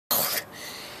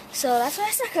So that's why I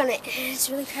suck on it. It's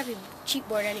a really crappy, cheap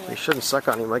board anyway. You shouldn't suck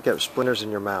on it. You might get splinters in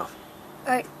your mouth.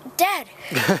 Alright, Dad.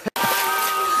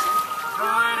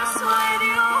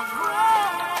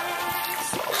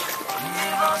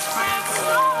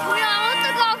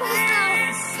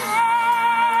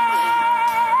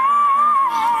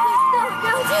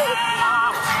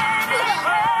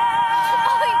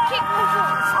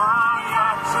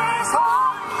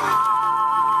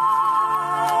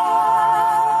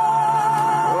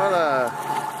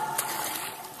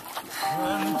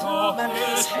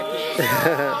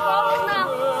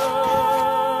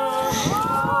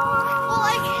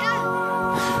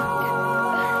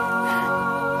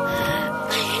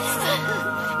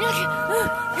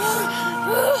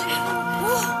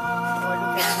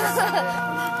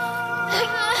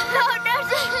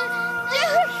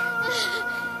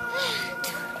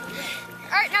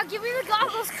 Alright, now give me the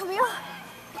goggles, Camille.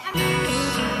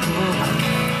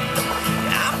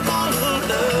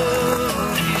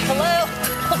 Hello?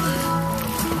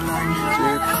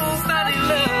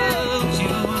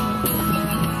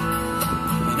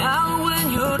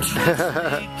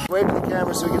 Wave to the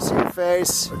camera so we can see your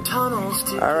face.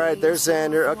 Alright, there's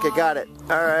Xander. Okay, got it.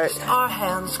 Alright. Our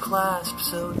hands clasped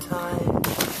so tight.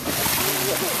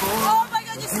 Oh my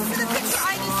god, you should see the picture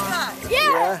I just got.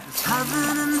 Yeah.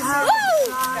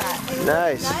 Woo!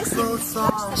 Nice. Both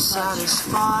are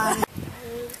satisfied.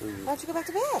 Why don't you go back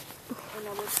to bed?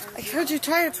 I heard you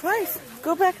tired twice.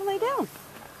 Go back and lay down.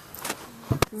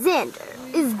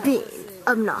 Xander is being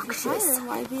obnoxious.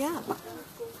 Why be up?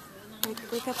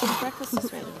 Wake up and breakfast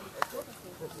is ready.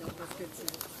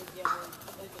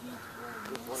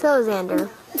 So, Xander.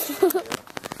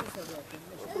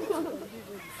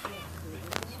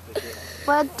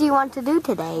 What do you want to do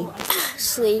today?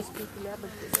 Sleep.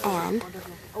 And?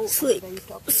 Sleep.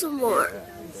 Some more.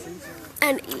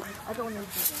 And eat.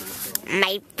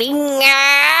 My finger!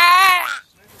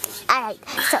 Alright,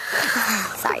 so...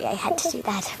 Sorry, I had to do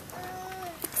that.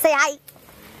 Say hi.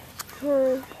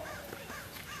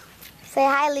 Say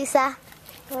hi, Lisa.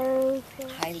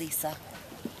 Hi, Lisa.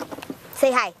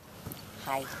 Say hi.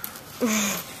 Hi.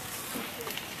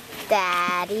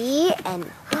 Daddy,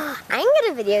 and I'm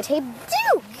gonna videotape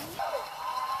Duke.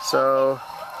 So,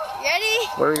 Ready?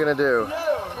 what are we gonna do?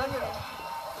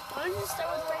 Why don't you start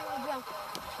with writing the jump?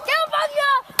 Go,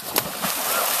 Bubba!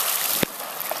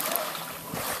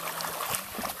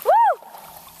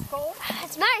 Woo!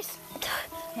 That's nice.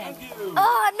 Thank you.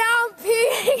 Oh, now I'm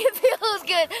peeing. It feels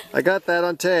good. I got that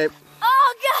on tape.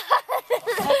 Oh, God.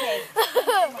 Okay.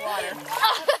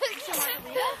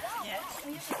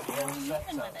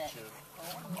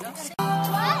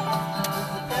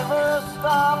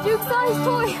 Duke saw his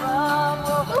toy.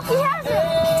 Look, he has it.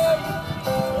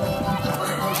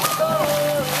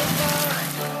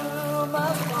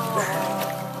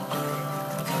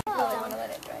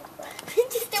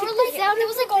 They were like down. It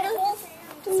was like a whole.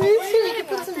 You can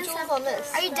put some jewels on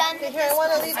this. Are you done? Here, I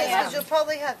want to leave this because you'll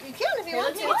probably have. You can if you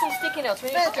want to. Get some sticky notes. We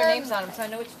need to put your names on them so I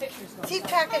know which pictures. Keep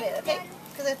track of it, okay?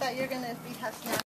 Because I thought you were going to be testing out.